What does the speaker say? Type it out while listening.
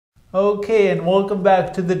Okay, and welcome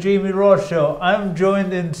back to the Jamie Ross Show. I'm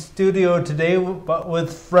joined in studio today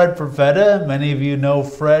with Fred Profeta. Many of you know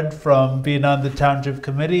Fred from being on the Township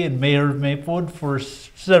Committee and Mayor of Maplewood for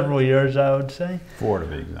several years, I would say. 4 to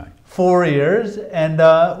be exact. 4 years, and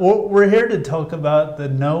we're here to talk about the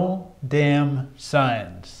no dam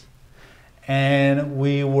signs. And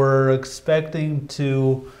we were expecting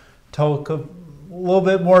to talk a little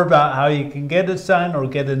bit more about how you can get a sign or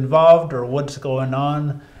get involved or what's going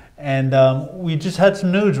on. And we just had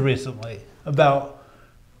some news recently, about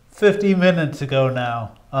 50 minutes ago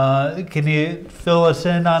now. Can you fill us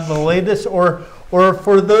in on the latest? Or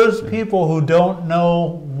for those people who don't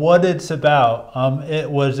know what it's about,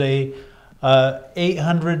 it was a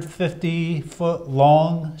 850-foot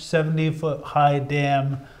long, 70-foot high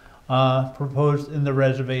dam proposed in the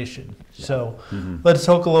reservation. Yeah. So let's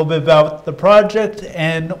talk a little bit about the project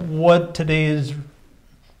and what today's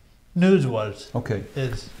news was. Okay.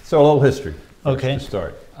 Is. So a little history okay. to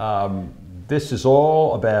start. This is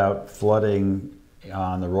all about flooding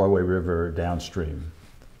on the Royaway River downstream,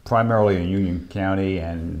 primarily in Union County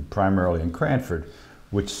and primarily in Cranford,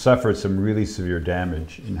 which suffered some really severe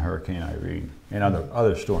damage in Hurricane Irene and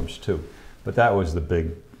other storms too. But that was the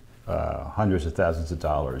big hundreds of thousands of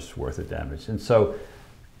dollars worth of damage. And so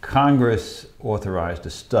Congress authorized a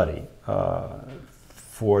study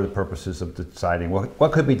for the purposes of deciding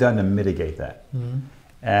what could be done to mitigate that. Mm-hmm.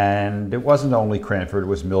 And it wasn't only Cranford, it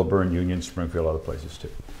was Milburn, Union, Springfield, other places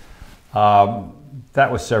too.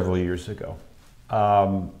 That was several years ago.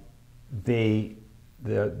 The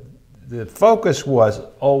focus was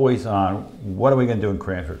always on what are we going to do in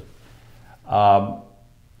Cranford.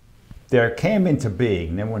 There came into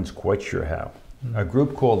being, no one's quite sure how, a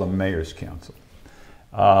group called the Mayor's Council.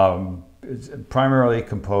 It's primarily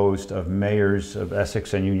composed of mayors of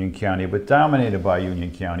Essex and Union County, but dominated by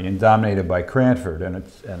Union County and dominated by Cranford and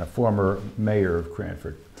a former mayor of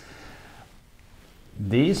Cranford.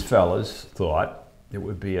 These fellas thought it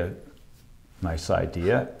would be a nice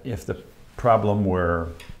idea if the problem were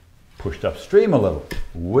pushed upstream a little.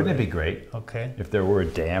 Wouldn't it be great if there were a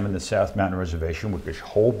dam in the South Mountain Reservation we could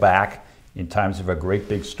hold back in times of a great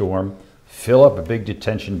big storm, fill up a big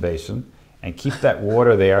detention basin, and keep that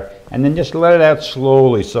water there, and then just let it out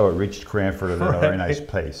slowly so it reached Cranford at a very nice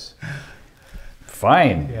pace.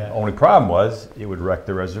 Fine. Yeah. Only problem was it would wreck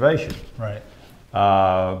the reservation. Right.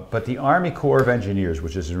 But the Army Corps of Engineers,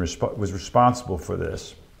 which was responsible for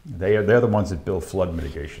this, they're the ones that build flood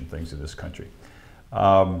mitigation things in this country,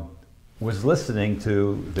 was listening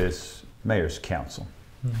to this Mayor's Council.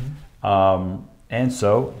 Mm-hmm. And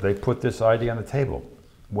so they put this idea on the table.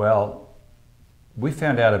 Well, we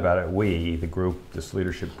found out about it, the group, this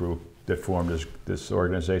leadership group that formed this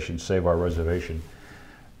organization, Save Our Reservation,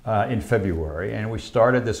 in February. And we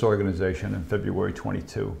started this organization in February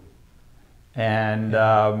 22. And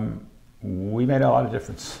we made a lot of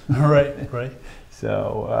difference. Right.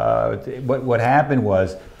 So what happened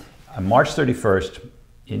was, on March 31st,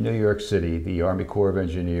 in New York City, the Army Corps of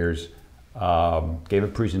Engineers gave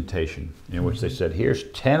a presentation in which they said,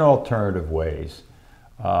 here's 10 alternative ways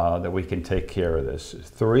that we can take care of this.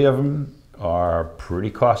 3 of them are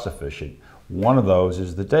pretty cost efficient. One of those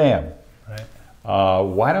is the dam. Right.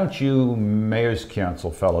 Why don't you, Mayor's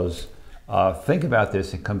Council fellows, think about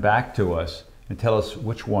this and come back to us and tell us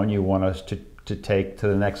which one you want us to take to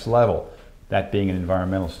the next level, that being an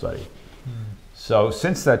environmental study. So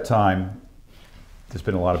since that time, there's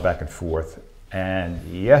been a lot of back and forth. And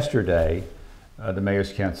yesterday, the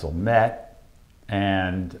Mayor's Council met,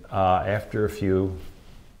 and after a few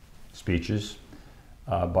speeches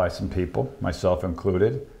by some people, myself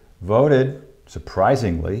included, voted,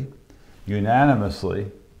 surprisingly, unanimously,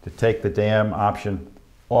 to take the dam option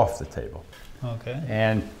off the table. Okay.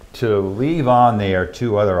 And to leave on there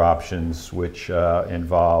 2 other options which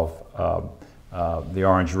involve the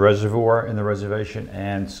Orange Reservoir in the reservation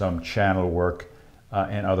and some channel work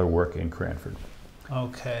and other work in Cranford.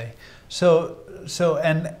 Okay. So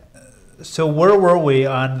where were we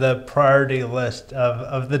on the priority list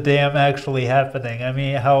of the dam actually happening? I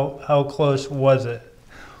mean, how close was it?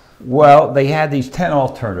 Well, they had these 10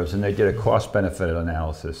 alternatives, and they did a cost-benefit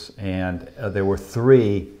analysis, and there were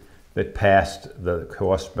 3 that passed the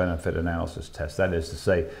cost-benefit analysis test. That is to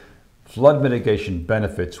say, flood mitigation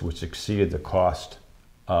benefits which exceeded the cost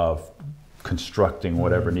of constructing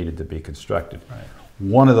whatever needed to be constructed. Right.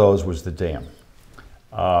 One of those was the dam.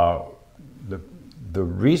 The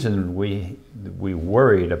reason we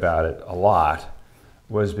worried about it a lot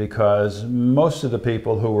was because most of the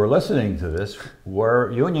people who were listening to this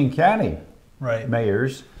were Union County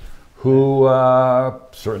mayors who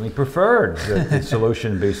certainly preferred that the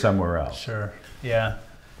solution be somewhere else. Sure, yeah.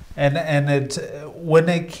 And it, when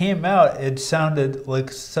it came out, it sounded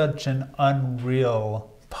like such an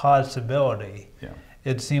unreal possibility. Yeah.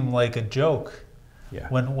 It seemed like a joke. Yeah.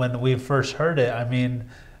 When we first heard it. I mean,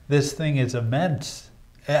 this thing is immense.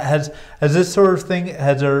 Has this sort of thing,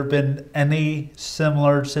 has there been any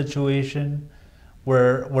similar situation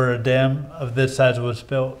where a dam of this size was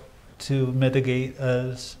built to mitigate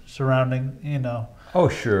a surrounding, Oh,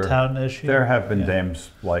 sure. town issue? There have been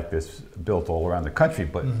dams like this built all around the country,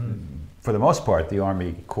 but for the most part, the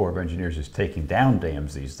Army Corps of Engineers is taking down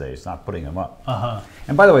dams these days, not putting them up.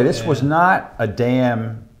 And by the way, this was not a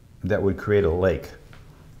dam that would create a lake.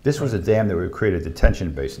 This was a dam that would create a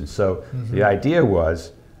detention basin. So the idea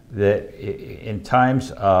was that in times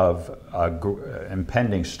of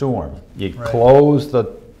impending storm, you'd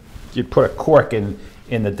you'd put a cork in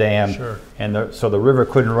the dam, and so the river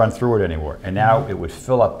couldn't run through it anymore. And now it would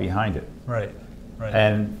fill up behind it. Right.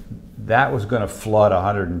 And that was going to flood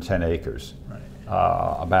 110 acres,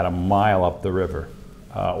 about a mile up the river,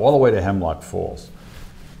 all the way to Hemlock Falls.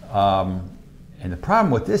 And the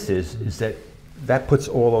problem with this is that puts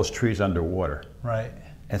all those trees underwater. Right.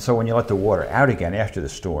 And so when you let the water out again after the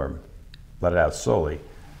storm, let it out slowly,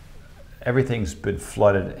 everything's been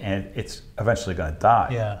flooded and it's eventually going to die.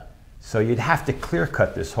 Yeah. So you'd have to clear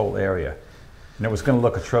cut this whole area. And it was going to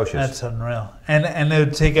look atrocious. That's unreal. And it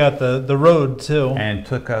would take out the road too. And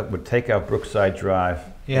would take out Brookside Drive.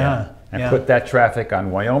 Yeah. And put that traffic on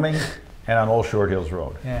Wyoming and on Old Short Hills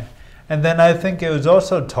Road. Yeah. And then I think it was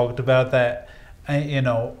also talked about that,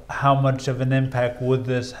 how much of an impact would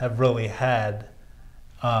this have really had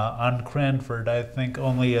on Cranford. I think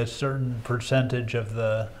only a certain percentage of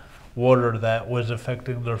the water that was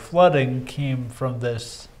affecting their flooding came from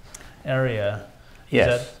this area.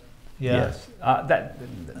 Yes. Yes.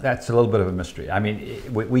 That's a little bit of a mystery. I mean,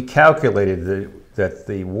 we calculated that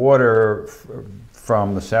the water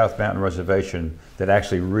from the South Mountain Reservation that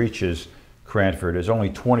actually reaches Cranford is only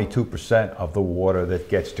 22% of the water that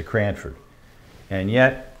gets to Cranford. And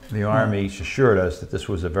yet, the Army assured us that this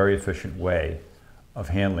was a very efficient way of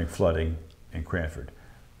handling flooding in Cranford.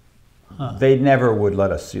 They never would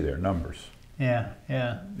let us see their numbers. Yeah.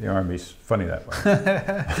 The Army's funny that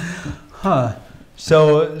way.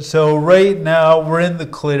 So right now we're in the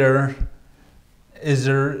clear. Is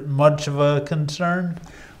there much of a concern?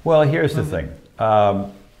 Well, here's the thing.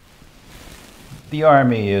 The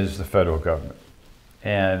Army is the federal government,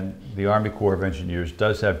 and the Army Corps of Engineers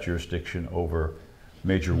does have jurisdiction over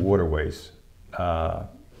major waterways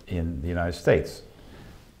in the United States.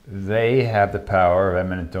 They have the power of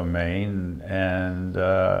eminent domain and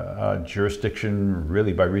jurisdiction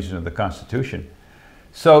really by reason of the Constitution.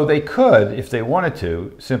 So they could, if they wanted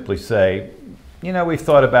to, simply say, we've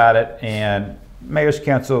thought about it, and Mayor's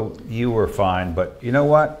Council, you were fine, but you know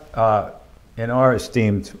what? In our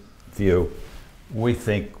esteemed view, we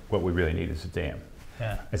think what we really need is a dam.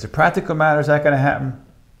 Yeah. As a practical matter, is that going to happen?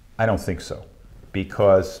 I don't think so,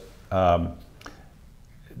 because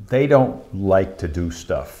they don't like to do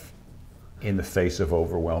stuff in the face of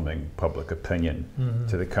overwhelming public opinion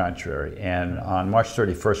to the contrary. And on March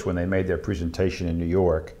 31st, when they made their presentation in New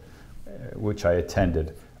York, which I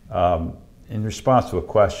attended, in response to a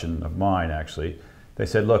question of mine, actually, they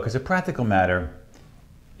said, look, as a practical matter,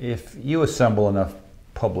 if you assemble enough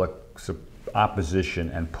public opposition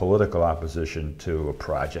and political opposition to a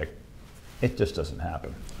project, it just doesn't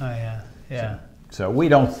happen. Oh, yeah. So we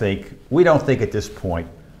don't think at this point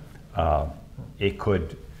it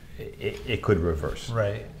could reverse.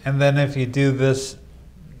 Right. And then if you do this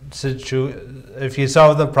if you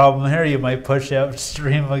solve the problem here, you might push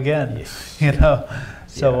upstream again. Yes.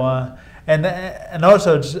 So and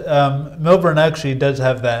also Milburn actually does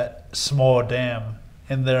have that small dam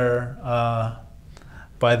in there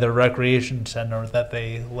by the recreation center that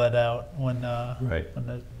they let out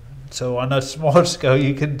so on a small scale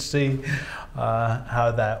you can see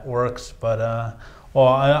how that works, but well,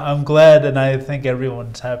 I'm glad, and I think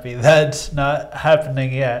everyone's happy that's not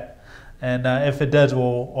happening yet. And if it does,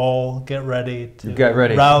 we'll all get ready to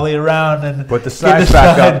rally around and put the signs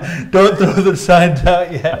back up. Don't throw the signs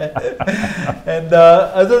out yet. And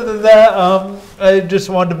other than that, I just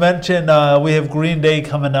wanted to mention we have Green Day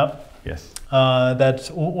coming up. Yes. That's,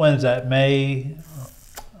 when is that? May?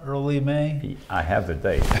 Early May? I have the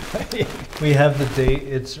date. We have the date.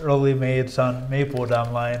 It's early May. It's on Maplewood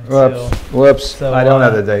Online. Whoops. So, I don't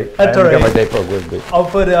have the date. That's all right. I haven't got my date book with me. I'll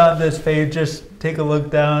put it on this page. Just take a look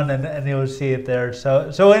down and you'll see it there.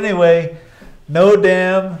 So anyway, no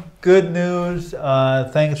dam. Good news.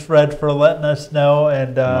 Thanks, Fred, for letting us know.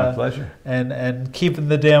 And my pleasure. And keeping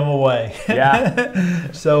the dam away.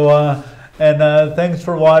 Yeah. So And thanks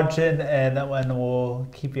for watching, and we'll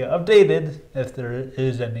keep you updated if there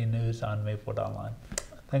is any news on Maplewood.online.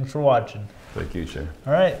 Thanks for watching. Thank you, sir.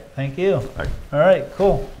 All right, thank you. Bye. All right,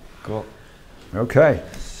 cool. Cool. Okay.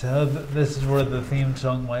 So this is where the theme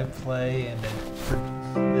song might play, and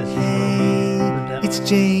this is Hey, it's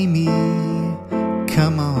Jamie.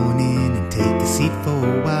 Come on in and take a seat for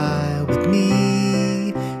a while with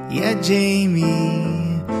me. Yeah, Jamie.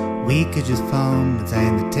 We could just form a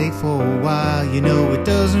thing to take for a while. You know it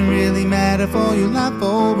doesn't really matter for your life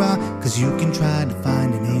for a while, 'cause you can try to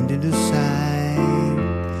find a name to decide.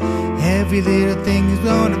 Every little thing is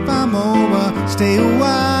gonna find more. Stay a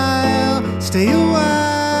while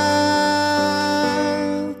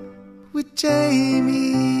with Jamie.